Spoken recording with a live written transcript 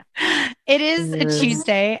It is a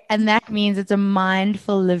Tuesday, and that means it's a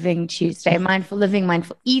mindful living Tuesday. Mindful living,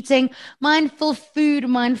 mindful eating, mindful food,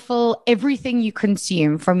 mindful everything you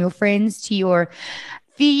consume, from your friends to your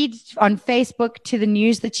feed on Facebook to the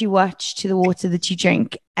news that you watch to the water that you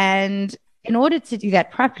drink. And in order to do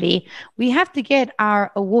that properly, we have to get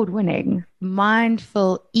our award winning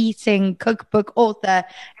mindful eating cookbook author,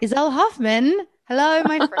 Iselle Hoffman. Hello,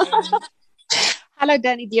 my friend. Hello,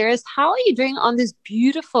 Danny dearest. How are you doing on this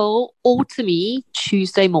beautiful autumny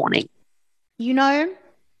Tuesday morning? You know,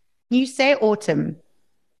 you say autumn,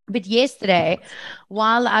 but yesterday,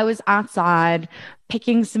 while I was outside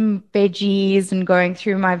picking some veggies and going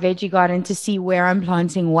through my veggie garden to see where I'm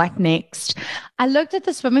planting what next, I looked at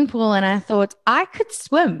the swimming pool and I thought I could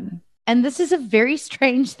swim. And this is a very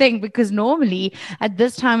strange thing because normally at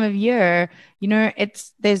this time of year,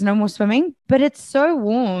 there's no more swimming, but it's so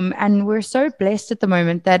warm and we're so blessed at the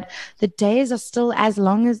moment that the days are still as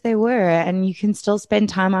long as they were and you can still spend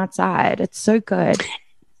time outside. It's so good.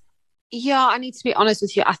 Yeah, I need to be honest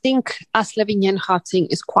with you. I think us living here in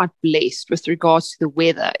Gauteng is quite blessed with regards to the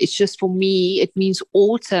weather. It's just, for me, it means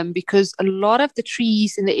autumn because a lot of the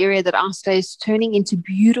trees in the area that I stay is turning into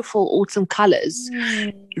beautiful autumn colors.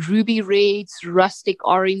 Ruby reds, rustic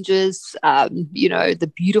oranges,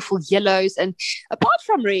 the beautiful yellows. And apart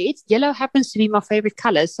from red, yellow happens to be my favorite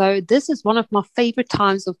color. So this is one of my favorite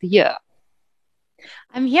times of the year.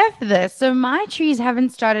 I'm here for this. So my trees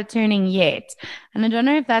haven't started turning yet. And I don't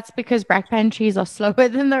know if that's because Brakpan trees are slower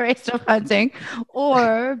than the rest of hunting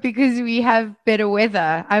or because we have better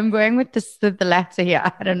weather. I'm going with the latter here.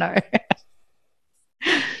 I don't know.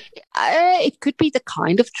 It could be the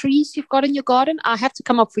kind of trees you've got in your garden. I have to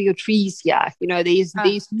come up for your trees here.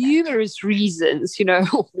 There's numerous reasons,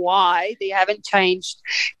 why they haven't changed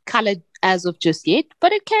color as of just yet.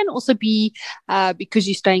 But it can also be because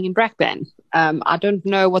you're staying in Brakpan. I don't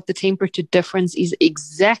know what the temperature difference is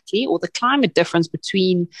exactly, or the climate difference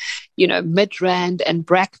between, Midrand and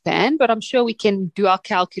Brakpan, but I'm sure we can do our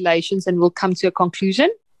calculations and we'll come to a conclusion.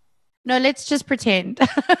 No, let's just pretend.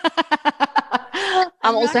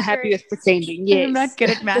 I'm also happy with pretending. Yes. I'm not good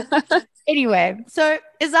at math. Anyway, so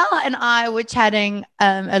Iselle and I were chatting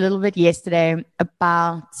a little bit yesterday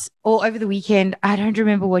or over the weekend. I don't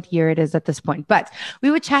remember what year it is at this point, but we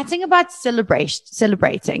were chatting about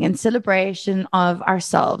celebrating and celebration of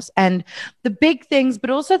ourselves and the big things, but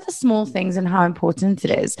also the small things and how important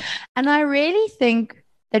it is. And I really think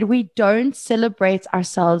that we don't celebrate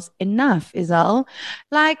ourselves enough, Iselle.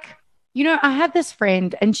 I have this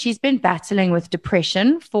friend and she's been battling with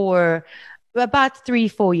depression for about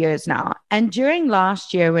 3-4 years now. And during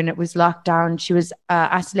last year, when it was locked down, she was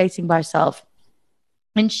isolating by herself.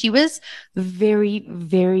 And she was very,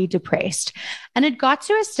 very depressed. And it got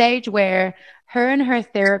to a stage where her and her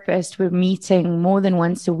therapist were meeting more than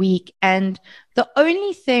once a week. And the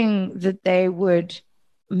only thing that they would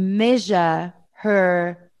measure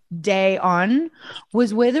her day on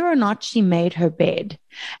was whether or not she made her bed.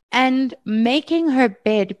 And making her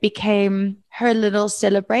bed became her little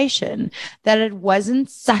celebration, that it wasn't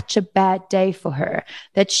such a bad day for her,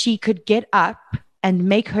 that she could get up and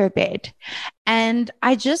make her bed. And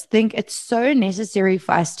I just think it's so necessary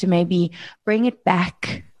for us to maybe bring it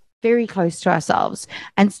back very close to ourselves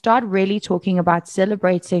and start really talking about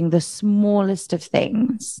celebrating the smallest of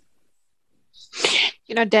things.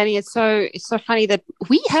 Danny, it's so funny that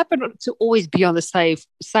we happen to always be on the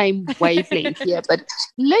same wavelength here. But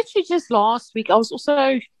literally just last week, I was also,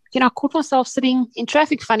 I caught myself sitting in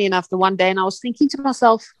traffic, funny enough, the one day, and I was thinking to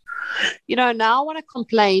myself, now I want to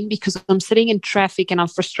complain because I'm sitting in traffic and I'm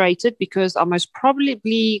frustrated because I'm most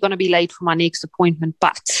probably going to be late for my next appointment.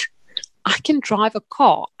 But I can drive a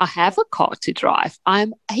car. I have a car to drive.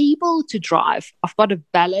 I'm able to drive. I've got a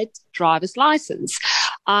valid driver's license.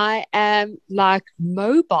 I am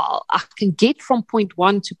mobile. I can get from point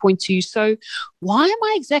one to point two. So why am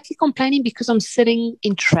I exactly complaining because I'm sitting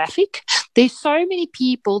in traffic? There's so many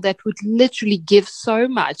people that would literally give so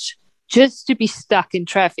much just to be stuck in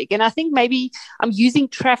traffic. And I think maybe I'm using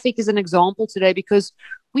traffic as an example today because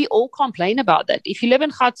we all complain about that. If you live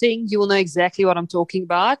in Gauteng, you will know exactly what I'm talking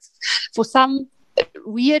about. For some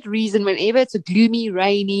weird reason, whenever it's a gloomy,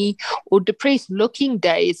 rainy, or depressed looking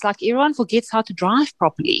day, it's like everyone forgets how to drive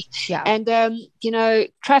properly. Yeah. And,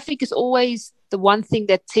 traffic is always the one thing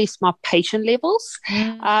that tests my patient levels,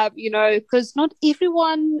 because not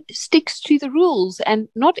everyone sticks to the rules and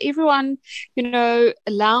not everyone,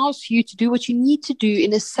 allows you to do what you need to do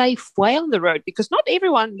in a safe way on the road, because not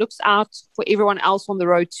everyone looks out for everyone else on the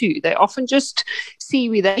road too. They often just see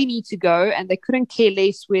where they need to go and they couldn't care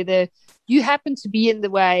less whether you happen to be in the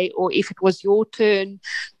way, or if it was your turn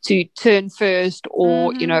to turn first,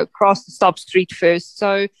 or cross the stop street first.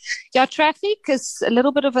 So yeah, traffic is a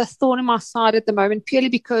little bit of a thorn in my side at the moment, purely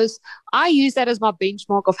because I use that as my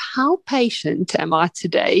benchmark of how patient am I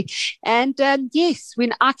today. And yes,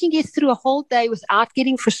 when I can get through a whole day without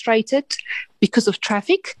getting frustrated because of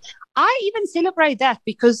traffic, I even celebrate that,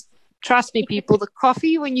 because trust me, people, the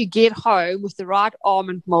coffee when you get home with the right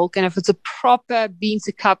almond milk, and if it's a proper bean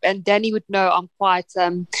to cup, and Danny would know I'm quite,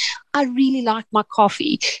 I really like my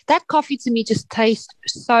coffee. That coffee to me just tastes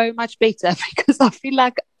so much better, because I feel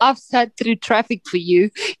like I've sat through traffic for you.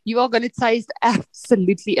 You are going to taste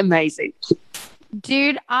absolutely amazing.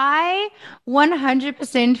 Dude, I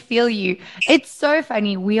 100% feel you. It's so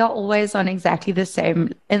funny. We are always on exactly the same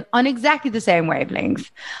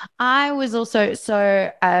wavelength. I was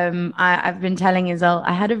also I've been telling Isel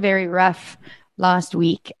I had a very rough last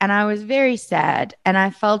week, and I was very sad, and I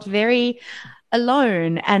felt very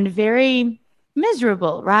alone and very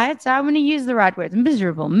miserable, right? So I'm going to use the right words,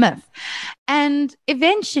 miserable, myth. And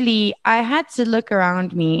eventually I had to look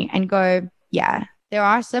around me and go, yeah, there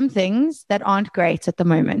are some things that aren't great at the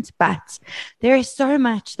moment, but there is so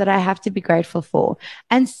much that I have to be grateful for,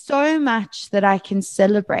 and so much that I can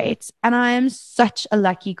celebrate. And I am such a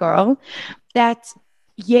lucky girl that,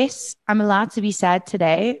 yes, I'm allowed to be sad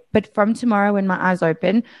today, but from tomorrow when my eyes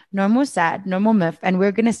open, no more sad, no more myth, and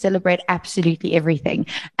we're going to celebrate absolutely everything.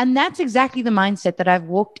 And that's exactly the mindset that I've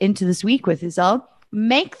walked into this week with, Isel.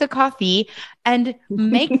 Make the coffee, and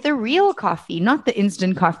make the real coffee, not the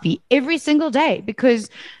instant coffee, every single day, because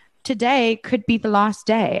today could be the last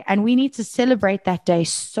day, and we need to celebrate that day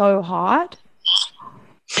so hard.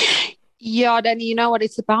 Yeah, Danny, you know what?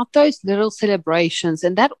 It's about those little celebrations,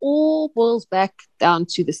 and that all boils back down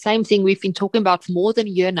to the same thing we've been talking about for more than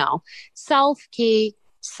a year now: self-care,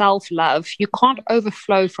 self-love. You can't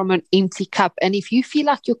overflow from an empty cup. And if you feel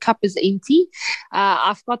like your cup is empty,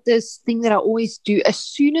 I've got this thing that I always do. As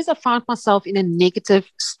soon as I find myself in a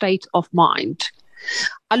negative state of mind,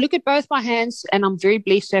 I look at both my hands, and I'm very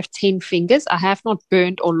blessed to have 10 fingers. I have not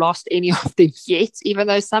burned or lost any of them yet, even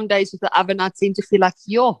though some days with the oven I tend to feel like,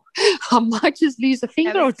 I might just lose a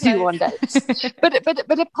finger or two one day.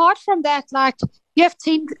 but apart from that, like, you have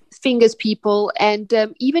 10 fingers, people, and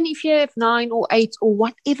even if you have 9 or 8 or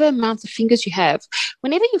whatever amount of fingers you have,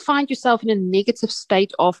 whenever you find yourself in a negative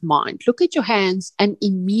state of mind, look at your hands and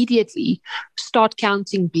immediately start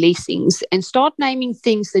counting blessings and start naming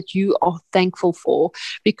things that you are thankful for,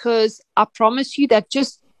 because I promise you that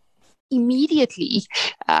just immediately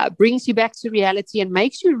brings you back to reality and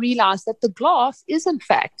makes you realize that the glass is in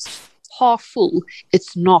fact half full.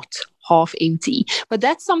 It's not half empty. But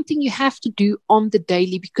that's something you have to do on the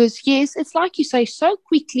daily, because yes, it's like you say, so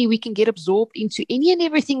quickly we can get absorbed into any and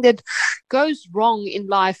everything that goes wrong in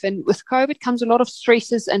life. And with COVID comes a lot of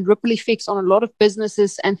stresses and ripple effects on a lot of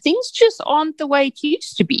businesses, and things just aren't the way it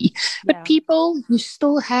used to be. But Yeah. people, you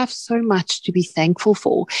still have so much to be thankful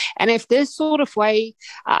for. And if this sort of way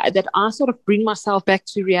that I sort of bring myself back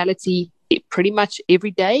to reality pretty much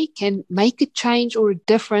every day can make a change or a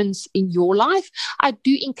difference in your life, I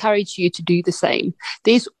do encourage you to do the same.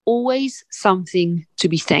 There's always something to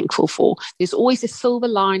be thankful for. There's always a silver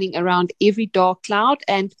lining around every dark cloud.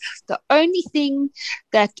 And the only thing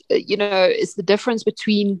that, is the difference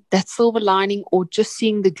between that silver lining or just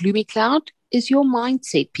seeing the gloomy cloud is your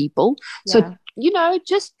mindset, people. Yeah. So,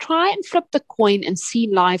 just try and flip the coin and see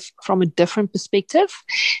life from a different perspective.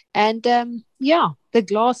 And the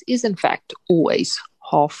glass is in fact always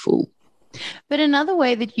half full. But another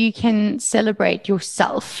way that you can celebrate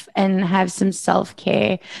yourself and have some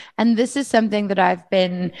self-care, and this is something that I've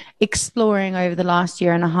been exploring over the last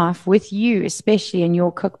year and a half with you, especially in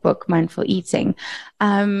your cookbook, Mindful Eating,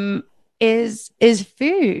 is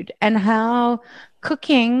food, and how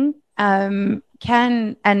cooking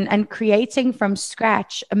can and creating from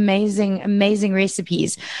scratch amazing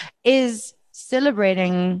recipes is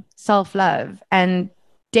celebrating self-love and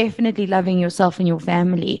definitely loving yourself and your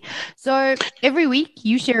family. So every week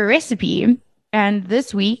you share a recipe, and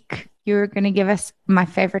this week you're going to give us my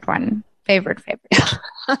favorite one. Favorite.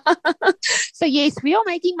 So yes, we are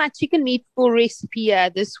making my chicken meatball recipe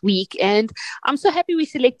this week, and I'm so happy we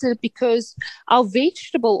selected it because our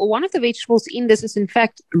vegetable, or one of the vegetables in this, is in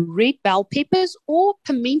fact red bell peppers or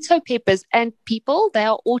pimento peppers. And people, they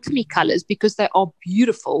are autumny colors because they are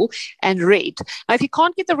beautiful and red. Now, if you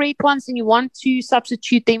can't get the red ones and you want to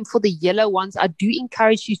substitute them for the yellow ones, I do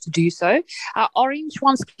encourage you to do so. Orange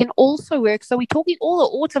ones can also work. So we're talking all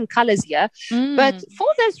the autumn colors here. But for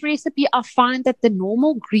this recipe, I find that the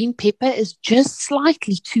normal green pepper is just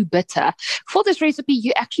slightly too bitter. For this recipe,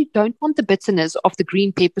 you actually don't want the bitterness of the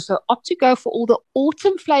green pepper, so opt to go for all the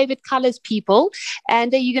autumn flavored colors, people.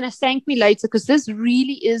 And you're going to thank me later because this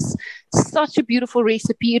really is such a beautiful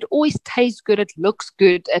recipe. It always tastes good. It looks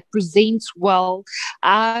good. It presents well.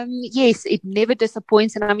 Yes, it never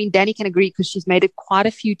disappoints. And I mean, Danny can agree because she's made it quite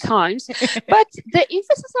a few times. But the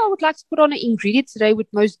emphasis I would like to put on an ingredient today would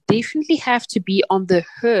most definitely have to be on the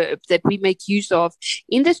herb that we make use of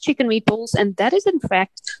in this chicken meatballs. And that is, in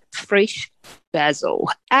fact, fresh basil.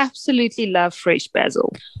 Absolutely love fresh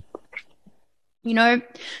basil. You know,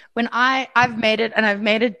 when I've made it, and I've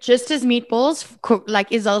made it just as meatballs, like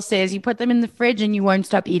Isel says, you put them in the fridge and you won't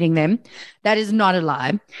stop eating them. That is not a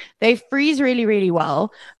lie. They freeze really, really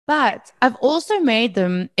well. But I've also made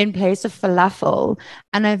them in place of falafel,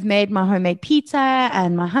 and I've made my homemade pizza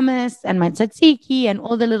and my hummus and my tzatziki and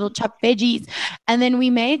all the little chopped veggies. And then we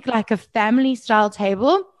make like a family style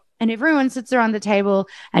table. And everyone sits around the table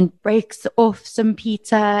and breaks off some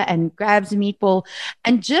pizza and grabs a meatball.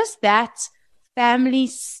 And just that family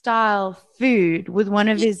style food with one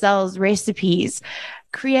of Isel's recipes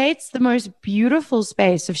creates the most beautiful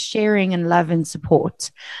space of sharing and love and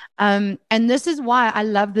support. And this is why I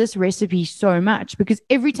love this recipe so much, because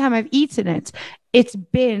every time I've eaten it, it's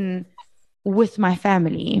been with my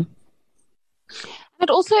family. But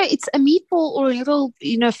also, it's a meatball or a little,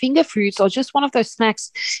 finger foods or just one of those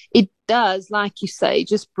snacks. It does, like you say,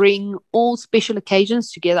 just bring all special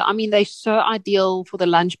occasions together. I mean, they're so ideal for the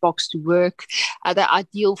lunchbox to work. They're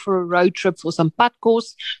ideal for a road trip for some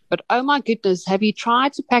patkos. But oh my goodness, have you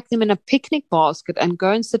tried to pack them in a picnic basket and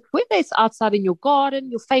go and sit, whether it's outside in your garden,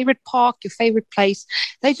 your favorite park, your favorite place?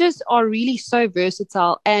 They just are really so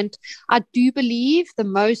versatile. And I do believe the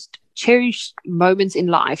most cherished moments in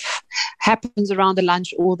life happens around the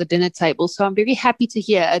lunch or the dinner table. So I'm very happy to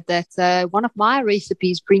hear that one of my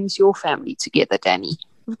recipes brings your family together, Danny.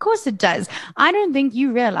 Of course it does. I don't think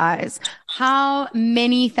you realize how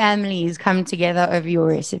many families come together over your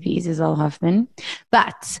recipes, Isel Hoffman.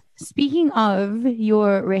 But speaking of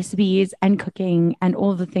your recipes and cooking and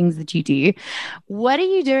all the things that you do, what are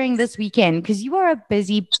you doing this weekend? Because you are a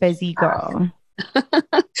busy, busy girl.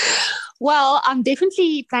 Well, I'm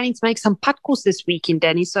definitely planning to make some patkos this weekend,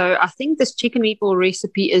 Danny. So I think this chicken meatball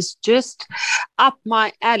recipe is just up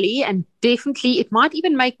my alley, and definitely it might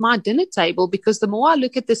even make my dinner table, because the more I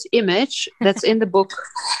look at this image that's in the book,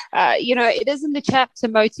 it is in the chapter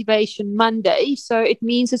Motivation Monday. So it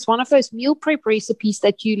means it's one of those meal prep recipes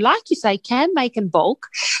that you, like you say, can make in bulk,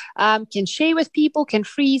 can share with people, can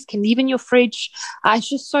freeze, can leave in your fridge. It's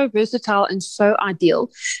just so versatile and so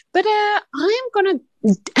ideal. But I am going to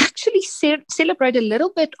actually celebrate a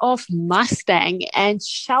little bit of Mustang and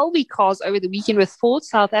Shelby cars over the weekend with Ford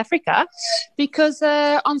South Africa, because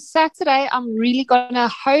on Saturday I'm really gonna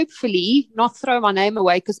hopefully not throw my name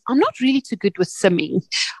away, because I'm not really too good with simming.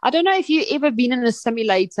 I don't know if you've ever been in a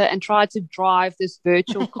simulator and tried to drive this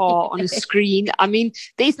virtual car on a screen. I mean,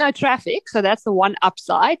 there's no traffic, so that's the one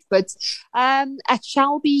upside. But at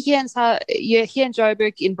Shelby here in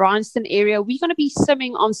Joburg in Bryanston area, we're going to be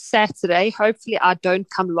simming on Saturday. Hopefully I don't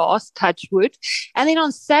come last, touch wood. And then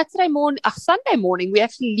on Sunday morning, we're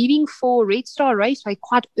actually leaving for Red Star Raceway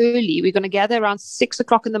quite early. We're going to gather around 6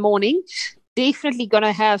 o'clock in the morning. Definitely going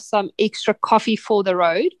to have some extra coffee for the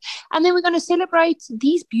road. And then we're going to celebrate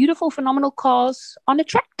these beautiful, phenomenal cars on a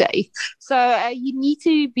track day. So you need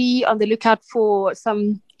to be on the lookout for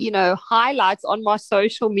some highlights on my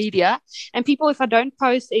social media. And people, if I don't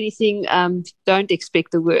post anything, don't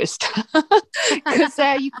expect the worst, because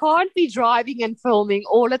you can't be driving and filming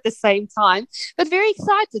all at the same time. But very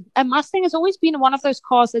excited. A Mustang has always been one of those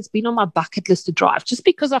cars that's been on my bucket list to drive, just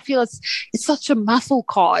because I feel it's such a muscle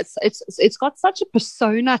car. It's got such a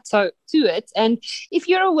persona to it. And if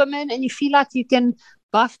you're a woman and you feel like you can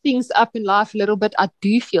buff things up in life a little bit, I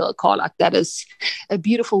do feel a car like that is a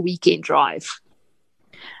beautiful weekend drive.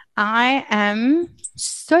 I am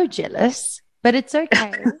so jealous, but it's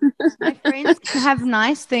okay. My friends can have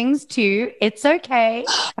nice things too. It's okay.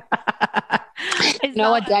 You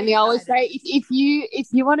know what, Danny? I always say, if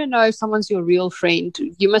you want to know if someone's your real friend,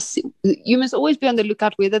 you must always be on the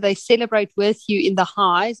lookout whether they celebrate with you in the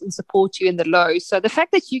highs and support you in the lows. So the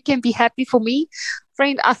fact that you can be happy for me,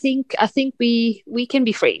 friend, I think we can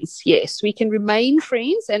be friends. Yes, we can remain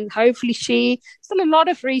friends and hopefully share still a lot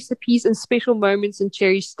of recipes and special moments and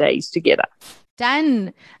cherished days together.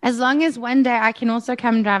 Done. As long as one day I can also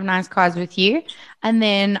come drive nice cars with you, and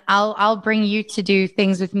then I'll bring you to do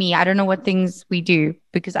things with me. I don't know what things we do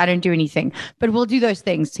because I don't do anything, but we'll do those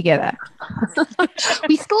things together.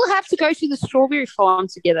 We still have to go to the strawberry farm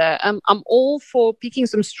together. I'm all for picking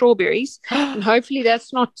some strawberries, and hopefully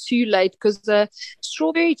that's not too late because the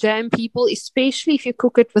strawberry jam, people, especially if you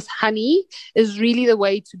cook it with honey, is really the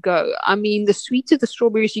way to go. I mean, the sweeter the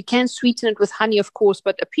strawberries, you can sweeten it with honey, of course,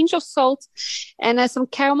 but a pinch of salt and some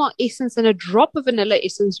caramel essence and a drop of vanilla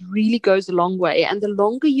essence really goes a long way. And the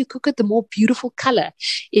longer you cook it, the more beautiful color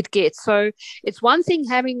it gets. So it's one thing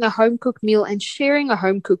having a home cooked meal and sharing a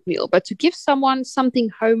home cooked meal, but to give someone something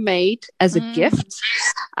homemade as a gift,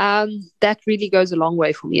 that really goes a long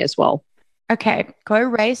way for me as well. Okay, go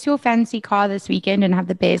race your fancy car this weekend and have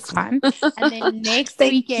the best time. And then next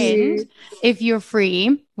weekend, if you're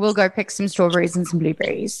free, we'll go pick some strawberries and some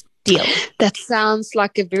blueberries. Deal. That sounds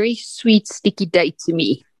like a very sweet, sticky date to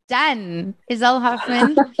me. Done. Iselle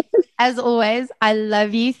Hoffman, as always, I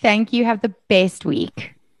love you. Thank you. Have the best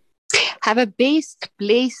week. Have a best,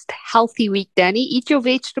 blessed, healthy week, Danny. Eat your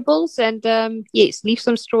vegetables and yes, leave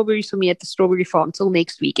some strawberries for me at the strawberry farm till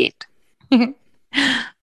next weekend.